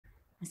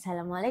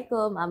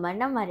Assalamualaikum,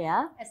 Amanda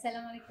Maria.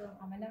 Assalamualaikum,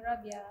 Amana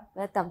Rabia.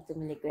 Welcome to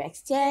Malay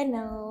X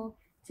channel.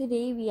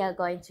 Today we are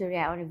going to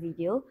react on a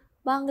video,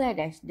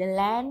 Bangladesh, the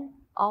land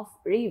of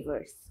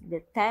rivers, the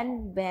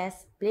 10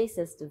 best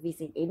places to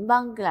visit in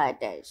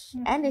Bangladesh.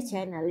 And the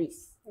channel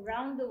is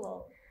Around the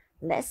world.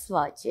 Let's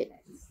watch it.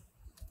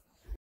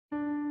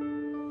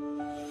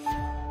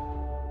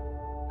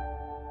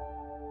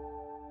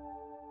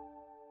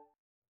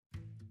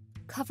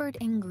 Covered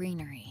in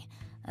greenery,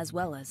 as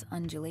well as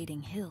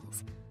undulating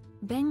hills,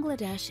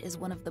 Bangladesh is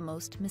one of the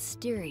most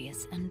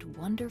mysterious and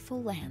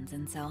wonderful lands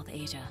in South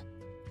Asia.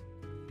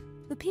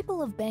 The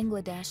people of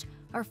Bangladesh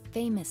are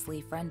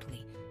famously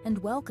friendly and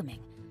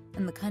welcoming,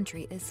 and the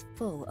country is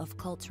full of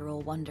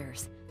cultural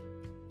wonders.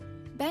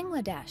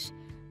 Bangladesh,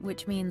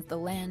 which means the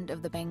land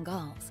of the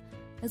Bengals,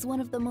 is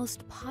one of the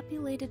most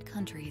populated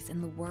countries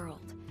in the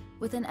world,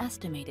 with an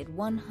estimated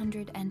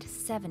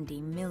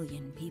 170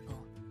 million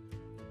people.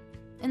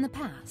 In the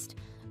past,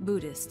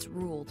 Buddhists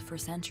ruled for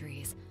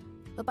centuries,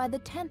 but by the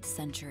 10th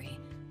century,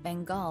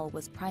 Bengal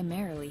was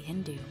primarily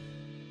Hindu.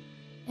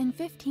 In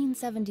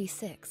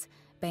 1576,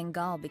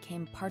 Bengal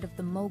became part of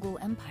the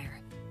Mughal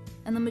Empire,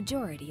 and the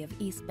majority of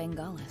East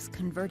Bengalis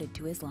converted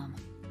to Islam.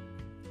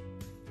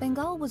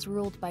 Bengal was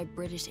ruled by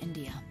British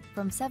India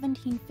from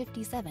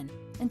 1757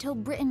 until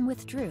Britain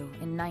withdrew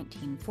in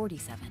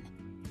 1947.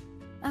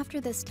 After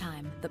this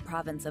time, the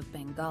province of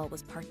Bengal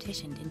was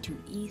partitioned into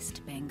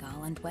East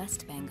Bengal and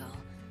West Bengal,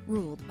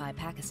 ruled by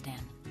Pakistan.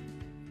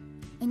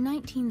 In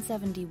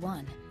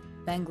 1971,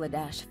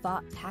 Bangladesh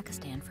fought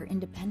Pakistan for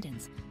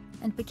independence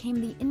and became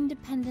the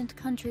independent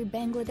country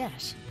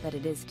Bangladesh that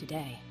it is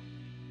today.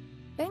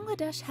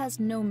 Bangladesh has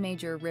no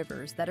major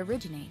rivers that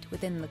originate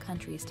within the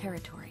country's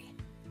territory.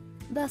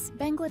 Thus,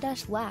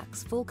 Bangladesh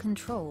lacks full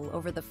control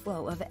over the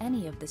flow of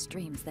any of the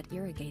streams that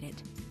irrigate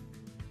it.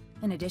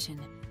 In addition,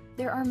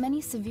 there are many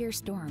severe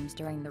storms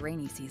during the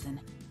rainy season.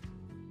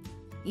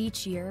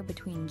 Each year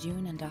between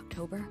June and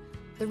October,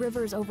 the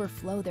rivers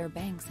overflow their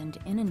banks and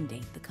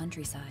inundate the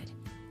countryside.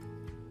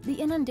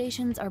 The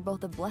inundations are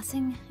both a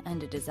blessing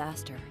and a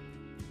disaster.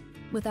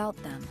 Without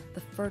them,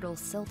 the fertile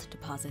silt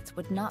deposits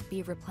would not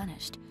be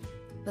replenished,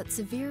 but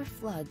severe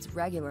floods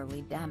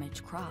regularly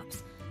damage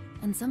crops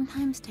and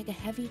sometimes take a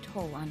heavy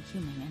toll on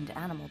human and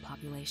animal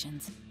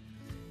populations.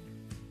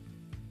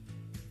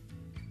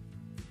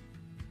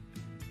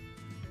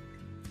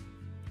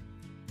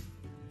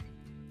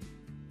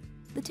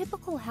 The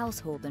typical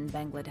household in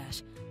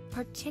Bangladesh,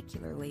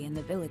 particularly in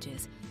the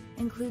villages,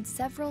 includes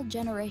several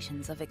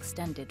generations of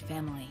extended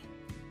family.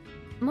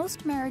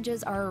 Most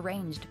marriages are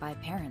arranged by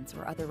parents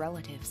or other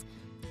relatives,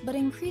 but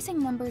increasing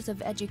numbers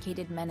of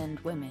educated men and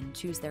women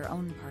choose their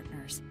own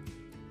partners.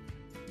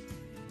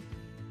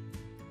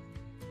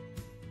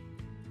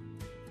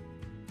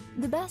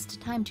 The best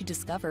time to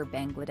discover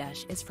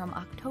Bangladesh is from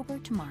October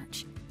to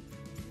March.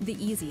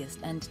 The easiest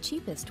and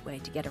cheapest way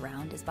to get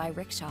around is by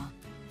rickshaw.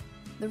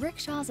 The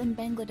rickshaws in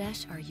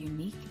Bangladesh are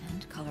unique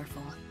and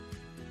colorful.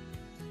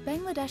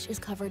 Bangladesh is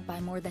covered by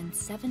more than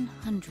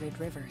 700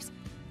 rivers,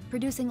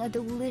 producing a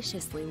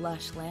deliciously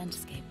lush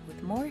landscape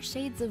with more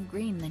shades of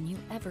green than you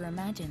ever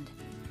imagined.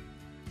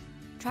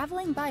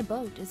 Traveling by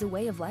boat is a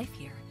way of life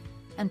here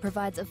and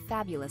provides a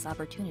fabulous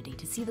opportunity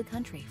to see the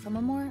country from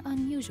a more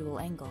unusual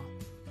angle.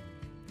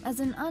 As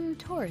an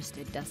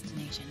untouristed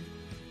destination,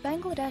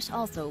 Bangladesh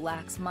also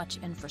lacks much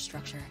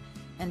infrastructure,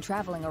 and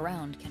traveling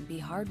around can be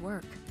hard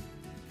work.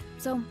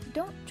 So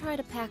don't try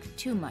to pack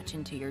too much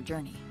into your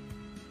journey.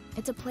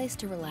 It's a place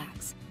to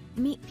relax,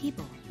 meet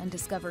people, and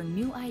discover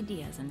new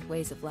ideas and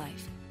ways of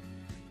life.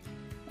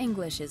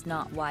 English is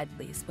not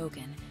widely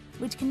spoken,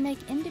 which can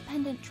make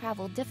independent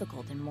travel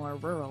difficult in more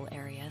rural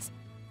areas.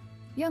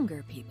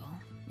 Younger people,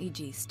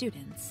 e.g.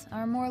 students,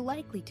 are more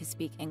likely to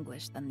speak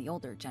English than the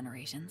older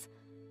generations.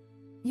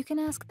 You can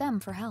ask them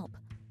for help.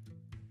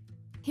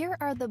 Here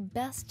are the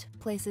best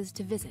places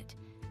to visit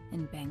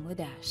in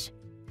Bangladesh.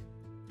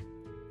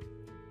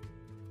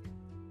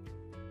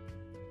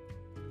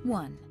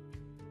 1.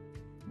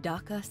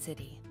 Dhaka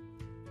City.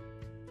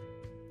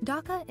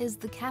 Dhaka is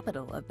the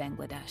capital of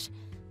Bangladesh.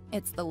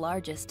 It's the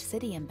largest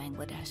city in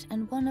Bangladesh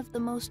and one of the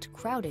most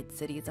crowded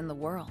cities in the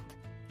world.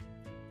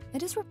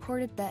 It is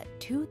reported that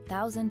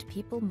 2,000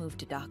 people move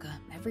to Dhaka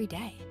every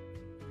day.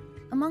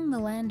 Among the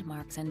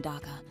landmarks in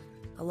Dhaka,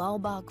 the Lal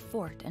Bagh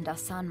Fort and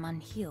Asan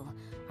Manhil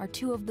are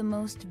two of the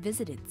most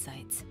visited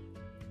sites.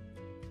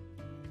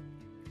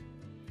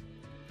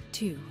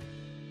 2.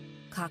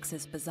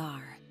 Cox's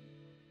Bazar.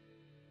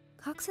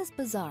 Cox's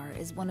Bazar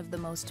is one of the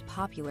most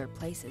popular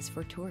places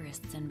for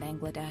tourists in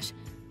Bangladesh,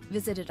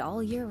 visited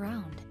all year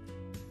round.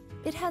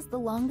 It has the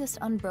longest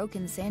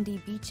unbroken sandy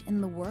beach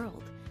in the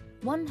world,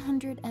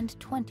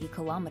 120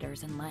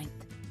 kilometers in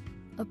length.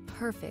 A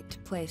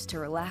perfect place to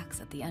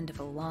relax at the end of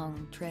a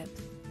long trip.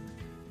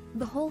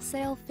 The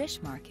wholesale fish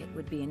market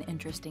would be an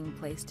interesting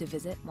place to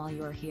visit while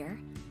you're here.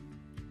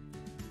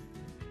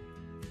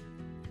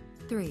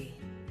 3.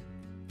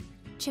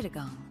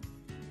 Chittagong.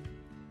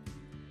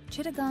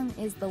 Chittagong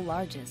is the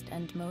largest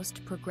and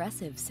most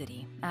progressive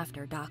city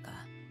after Dhaka.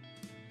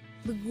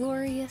 The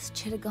glorious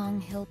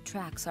Chittagong Hill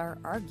tracks are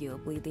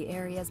arguably the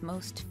area's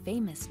most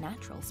famous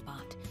natural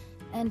spot,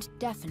 and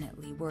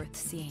definitely worth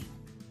seeing.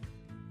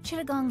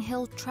 Chittagong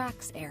Hill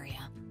Tracks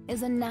area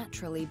is a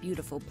naturally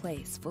beautiful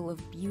place full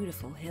of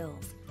beautiful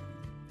hills.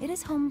 It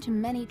is home to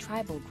many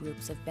tribal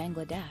groups of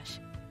Bangladesh.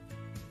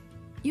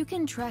 You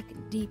can trek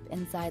deep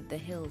inside the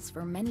hills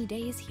for many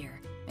days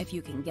here if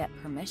you can get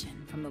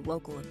permission from the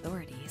local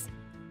authorities.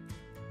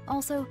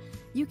 Also,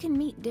 you can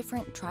meet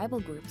different tribal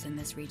groups in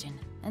this region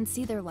and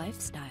see their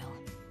lifestyle.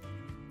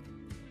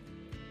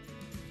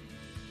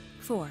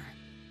 4.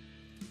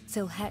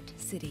 Sylhet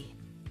City.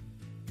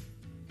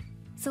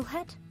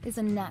 Sylhet is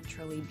a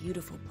naturally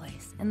beautiful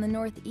place in the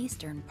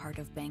northeastern part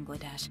of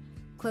Bangladesh,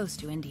 close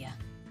to India.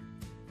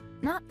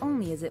 Not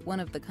only is it one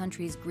of the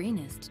country's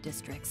greenest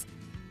districts,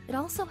 it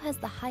also has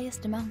the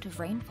highest amount of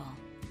rainfall.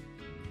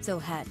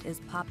 Sylhet is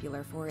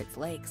popular for its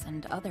lakes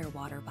and other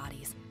water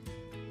bodies,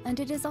 and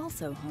it is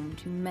also home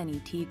to many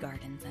tea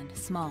gardens and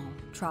small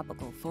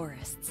tropical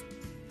forests.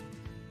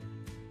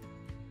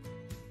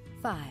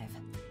 5.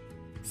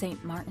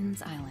 St.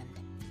 Martin's Island.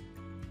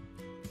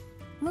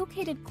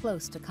 Located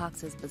close to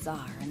Cox's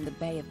Bazar in the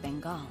Bay of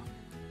Bengal,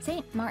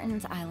 St.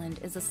 Martin's Island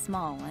is a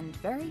small and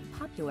very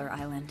popular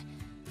island,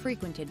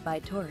 frequented by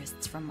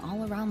tourists from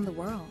all around the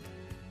world.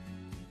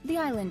 The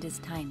island is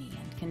tiny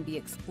and can be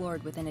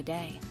explored within a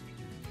day.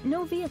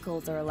 No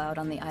vehicles are allowed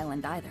on the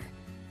island either,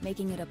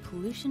 making it a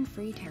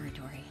pollution-free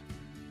territory.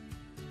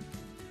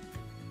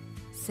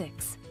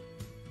 6.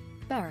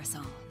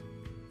 Barisal.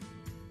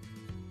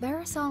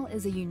 Barisal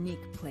is a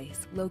unique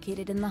place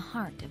located in the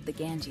heart of the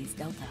Ganges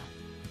Delta.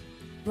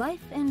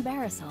 Life in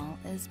Barisal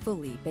is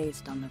fully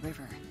based on the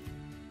river.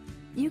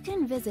 You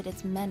can visit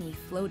its many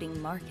floating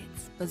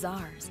markets,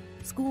 bazaars,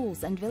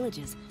 schools, and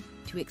villages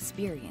to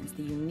experience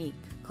the unique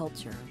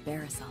culture of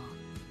Barisal.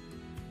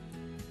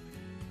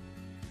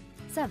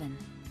 7.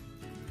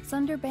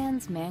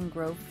 Sundarbans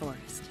Mangrove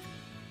Forest.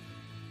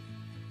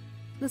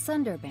 The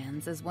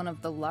Sundarbans is one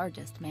of the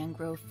largest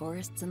mangrove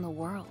forests in the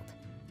world.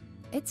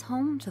 It's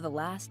home to the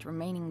last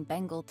remaining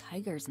Bengal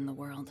tigers in the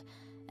world,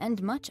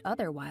 and much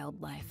other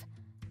wildlife.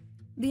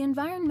 The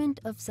environment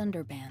of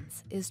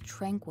Sundarbans is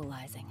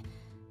tranquilizing,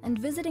 and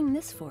visiting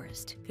this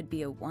forest could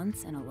be a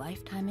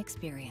once-in-a-lifetime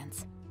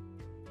experience.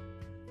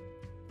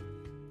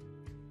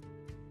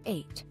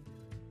 8.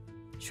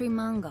 Sri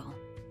Mangal.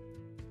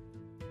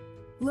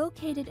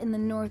 Located in the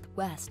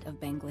northwest of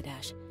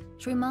Bangladesh,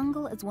 Sri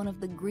Mangal is one of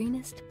the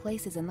greenest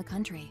places in the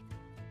country.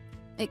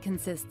 It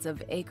consists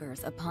of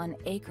acres upon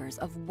acres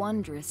of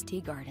wondrous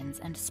tea gardens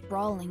and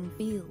sprawling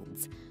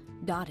fields,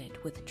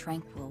 dotted with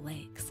tranquil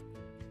lakes.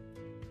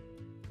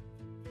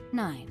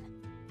 9.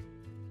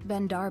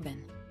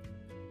 Bandarban.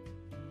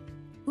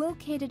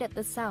 Located at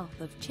the south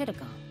of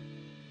Chittagong,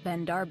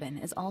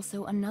 Bandarban is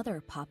also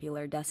another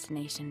popular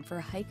destination for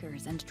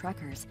hikers and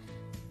trekkers,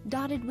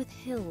 dotted with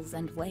hills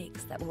and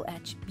lakes that will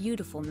etch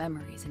beautiful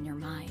memories in your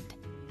mind.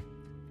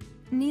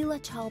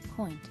 Neelachal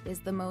Point is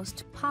the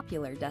most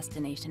popular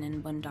destination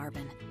in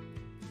Bandarban.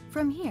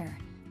 From here,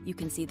 you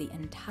can see the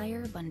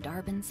entire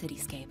Bandarban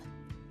cityscape.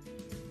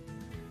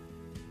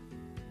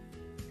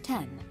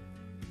 10.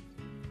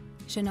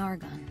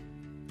 Shanargan.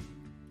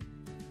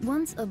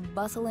 Once a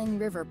bustling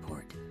river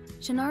port,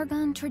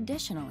 Shanargan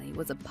traditionally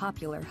was a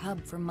popular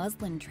hub for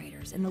muslin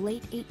traders in the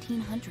late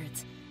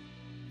 1800s.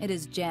 It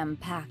is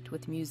jam-packed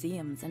with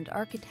museums and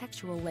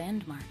architectural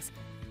landmarks,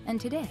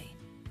 and today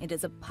it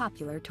is a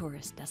popular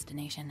tourist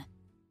destination.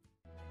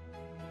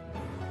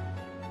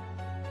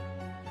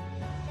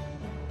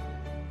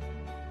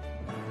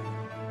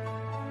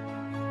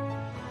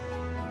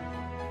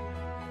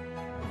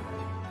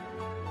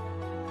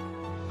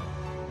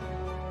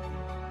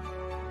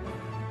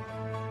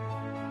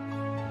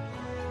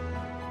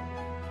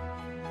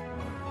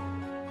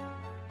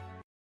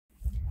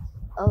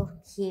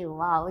 Okay,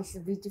 wow, it's a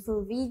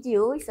beautiful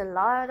video. It's a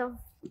lot of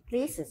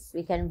places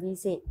we can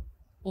visit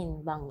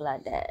in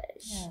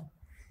Bangladesh. Yeah.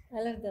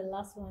 I love the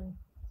last one.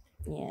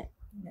 Yeah,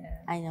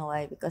 Yeah. I know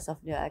why, because of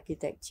the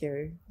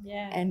architecture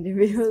Yeah. and the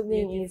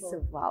building is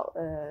beautiful. wow,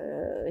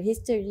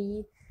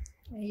 history.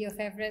 Your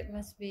favorite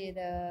must be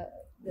the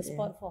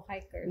spot for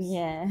hikers.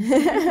 Yeah.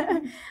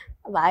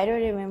 But I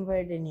don't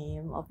remember the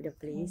name of the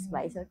place,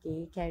 but it's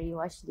okay. Carrie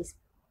watch this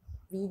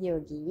video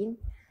again.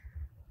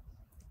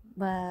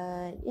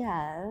 But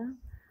yeah,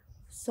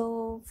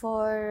 so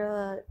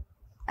for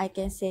I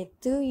can say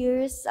 2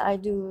 years I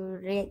do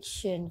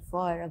reaction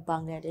for a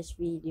Bangladesh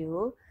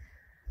video.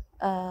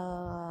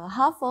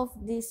 Half of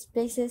these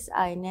places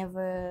I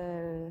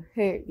never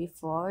heard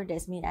before.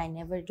 That means I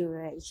never do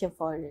reaction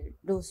for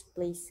those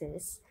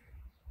places.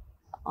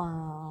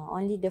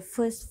 Only the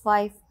first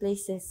 5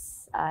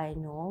 places I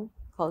know: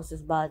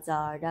 Cox's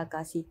Bazar,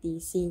 Dhaka City,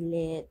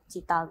 Sylhet,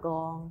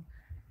 Chittagong.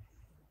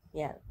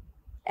 Yeah,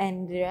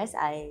 and the rest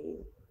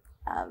I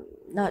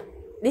not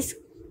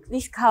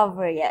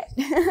discover yet.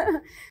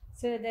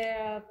 So there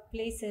are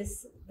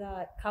places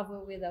that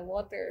cover with the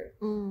water.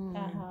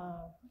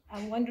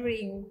 I'm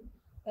wondering,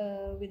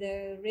 with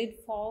the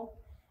rainfall,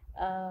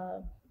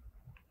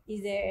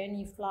 is there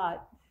any flood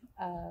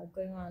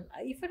going on.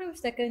 If I'm not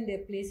mistaken, the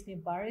place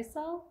in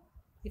Barisal.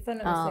 If I'm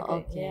not mistaken,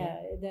 Okay. yeah,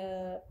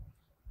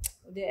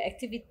 the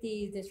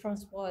activity, the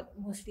transport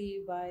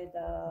mostly by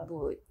the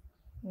Boat.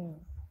 mm.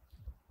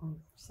 Oh,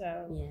 So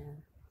yeah.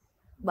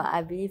 But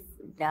I believe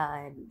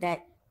that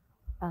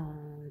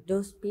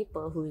those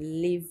people who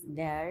live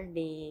there,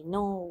 they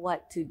know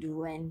what to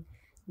do when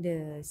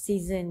the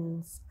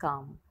seasons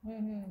come.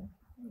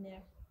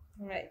 yeah,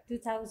 right.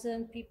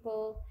 2,000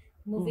 people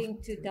moving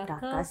to Dhaka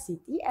Dhaka.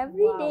 city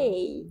every Wow.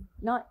 day,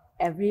 not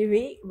every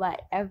week,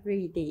 but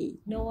every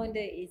day. No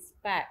wonder it's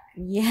packed.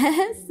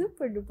 Yes,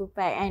 super duper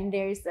packed. And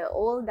there's the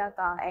old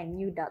Dhaka and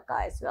new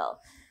Dhaka as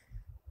well.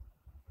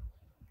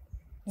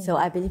 So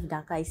I believe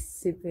Dhaka is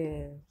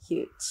super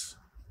huge.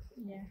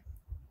 Yeah.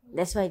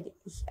 That's why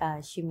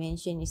she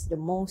mentioned it's the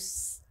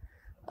most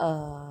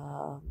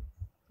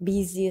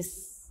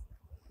busiest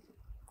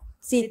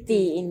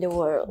city in the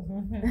world.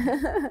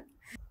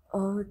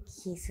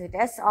 Okay, so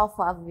that's all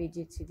for our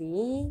video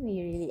today.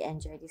 We really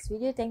enjoyed this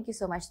video. Thank you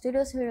so much to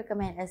those who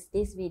recommend us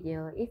this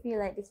video. If you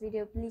like this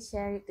video, please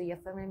share it to your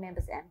family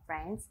members and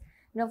friends.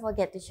 Don't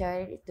forget to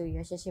share it to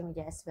your social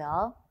media as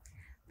well.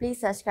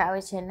 Please subscribe our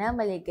channel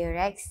Malay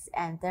Rex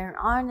and turn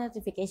on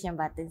notification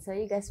button so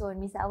you guys won't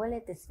miss our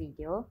latest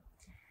video.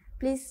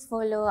 Please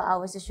follow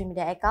our social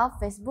media account,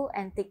 Facebook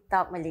and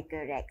TikTok Malay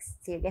Rex.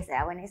 See you guys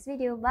at our next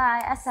video.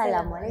 Bye.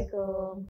 Assalamualaikum.